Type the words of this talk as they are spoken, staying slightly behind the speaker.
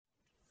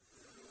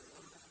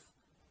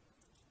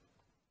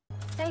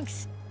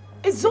Thanks.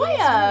 It's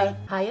Zoya!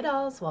 Hi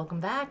dolls,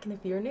 welcome back, and if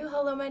you're new,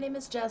 hello, my name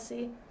is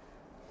Jessie.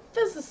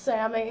 This is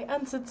Sammy,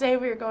 and today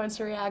we are going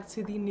to react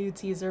to the new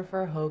teaser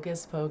for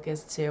Hocus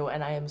Pocus 2,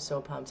 and I am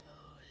so pumped.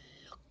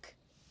 Oh, look.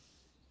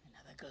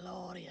 Another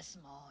glorious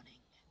morning.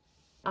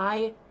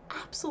 I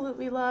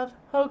absolutely love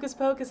Hocus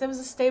Pocus. It was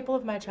a staple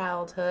of my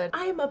childhood.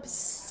 I am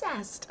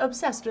obsessed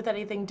with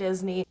anything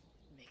Disney.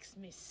 Makes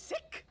me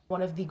sick.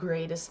 One of the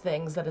greatest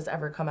things that has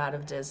ever come out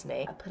of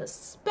Disney. I put a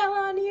spell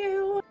on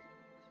you.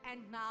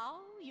 And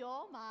now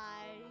you're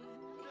mine.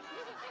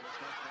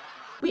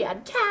 We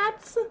had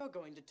cats. You're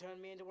going to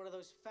turn me into one of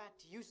those fat,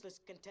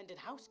 useless, contented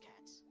house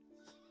cats.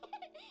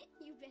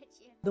 You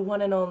betcha. The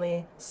one and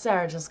only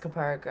Sarah Jessica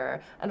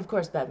Parker, and of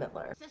course Bette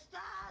Midler. Sisters!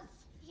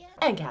 Yeah.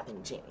 And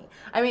Catherine Genie.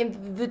 I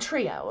mean, the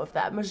trio of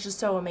them was just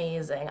so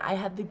amazing. I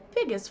had the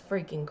biggest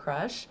freaking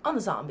crush on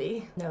the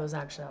zombie. No, it was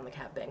actually on the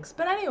Cat Binks.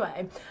 But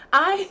anyway,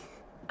 I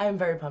am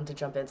very pumped to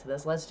jump into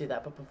this. Let's do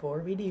that. But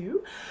before we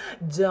do,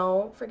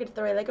 don't forget to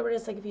throw a like over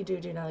this. Like if you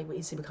do not like what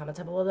you see, but comment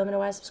down below. Let me know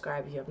why.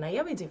 Subscribe if you have not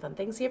yet. We do fun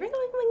things here. Ring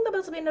the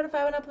bell to be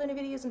notified when I upload new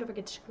videos. And don't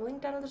forget to check the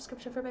link down in the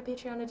description for my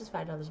Patreon. It is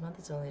 $5 a month.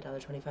 It's only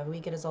 $1.25 a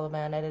week. It is all of my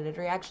unedited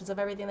reactions of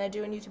everything that I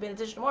do on YouTube in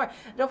addition to more.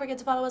 And don't forget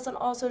to follow us on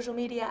all social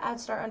media at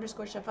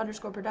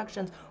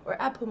 @star_chef_productions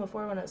or at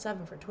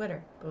Puma4107 for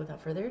Twitter. But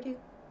without further ado,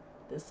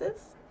 this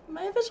is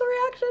my official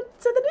reaction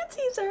to the new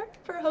teaser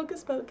for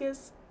Hocus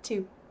Pocus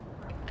 2.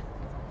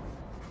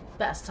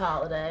 Best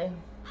holiday.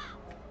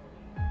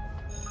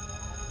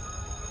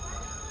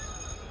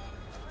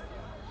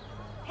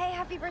 Hey,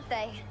 happy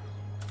birthday.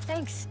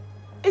 Thanks.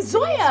 It's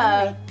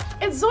Zoya!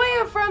 It's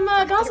Zoya from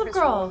Gossip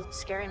Girl.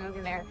 Scary movie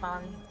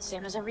marathon.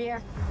 Same as every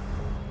year.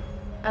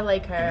 I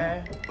like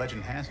her.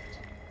 Legend has it,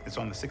 it's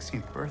on the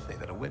 16th birthday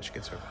that a witch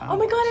gets her powers. Oh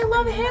my god, I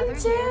love him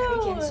Another year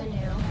begins too!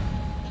 anew.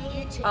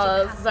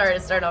 Oh, sorry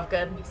to start off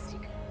good.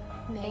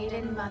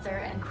 Maiden, mother,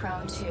 and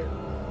crone too.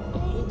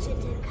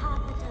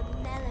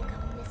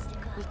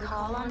 We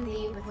call on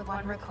thee with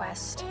one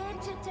request.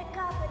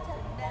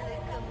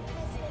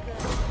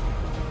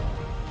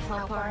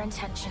 Help our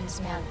intentions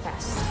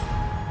manifest.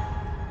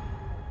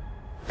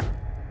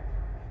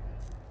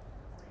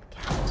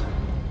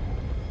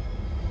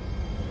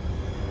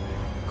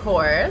 Of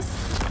course.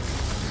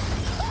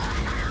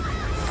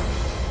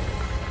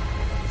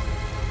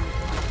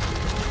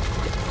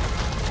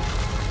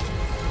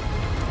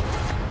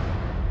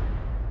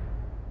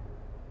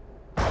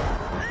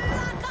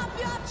 Lock up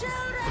your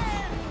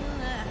children!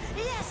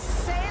 Yes,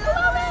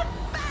 sailor it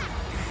back!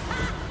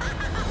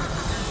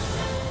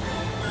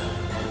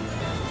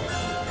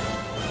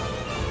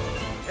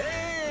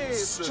 Hey,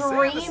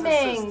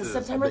 Streaming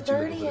September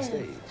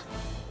 30th.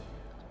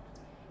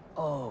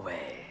 Always.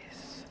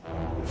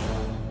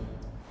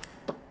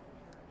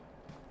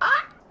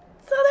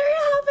 So there you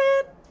have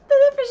it. The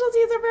official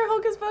teaser for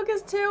Hocus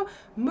Pocus 2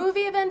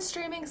 movie event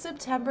streaming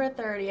September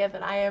 30th,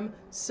 and I am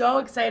so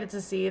excited to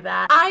see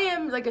that. I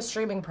am like a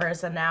streaming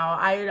person now.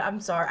 I'm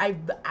sorry. I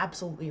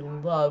absolutely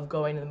love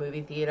going to the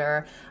movie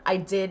theater. I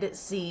did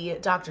see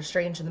Doctor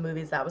Strange in the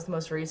movies. That was the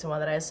most recent one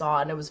that I saw,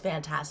 and it was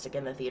fantastic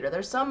in the theater.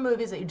 There's some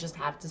movies that you just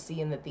have to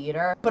see in the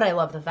theater, but I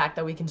love the fact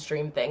that we can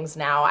stream things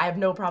now. I have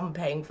no problem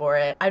paying for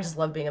it. I just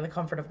love being in the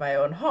comfort of my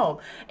own home.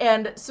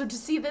 And so to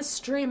see this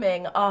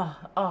streaming,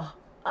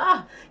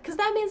 because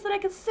that means that I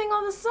can sing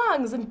all the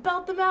songs and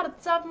belt them out at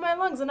the top of my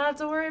lungs and not have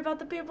to worry about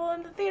the people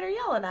in the theater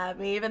yelling at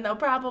me, even though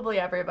probably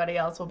everybody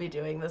else will be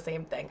doing the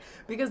same thing.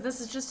 Because this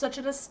is just such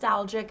a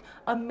nostalgic,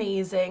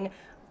 amazing,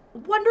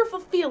 wonderful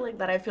feeling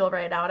that I feel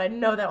right now, and I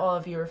know that all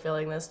of you are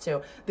feeling this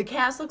too. The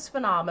cast looks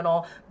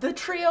phenomenal. The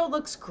trio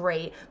looks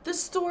great. The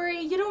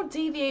story, you don't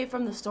deviate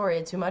from the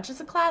story too much.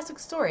 It's a classic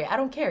story. I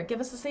don't care. Give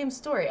us the same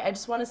story. I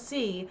just want to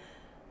see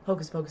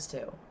Hocus Pocus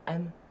 2.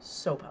 I'm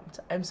so pumped.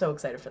 I'm so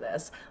excited for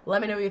this.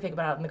 Let me know what you think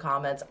about it in the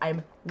comments.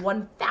 I'm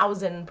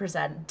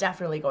 1000%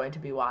 definitely going to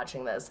be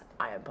watching this.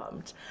 I am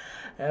pumped.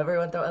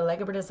 Everyone throw a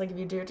like or dislike if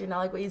you do or do not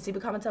like what you see,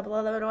 but comment down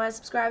below. Let me know why.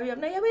 Subscribe if you have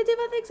not yet. We do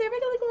fun things here.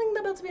 Make a link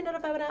the bell to be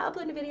notified when I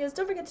upload new videos.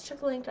 Don't forget to check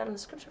the link down in the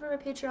description for my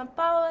Patreon.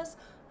 Follow us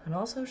on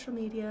all social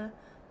media.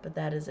 But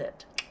that is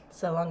it.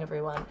 So long,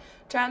 everyone.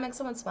 Try and make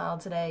someone smile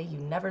today. You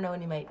never know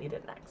when you might need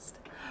it next.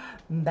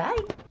 Bye.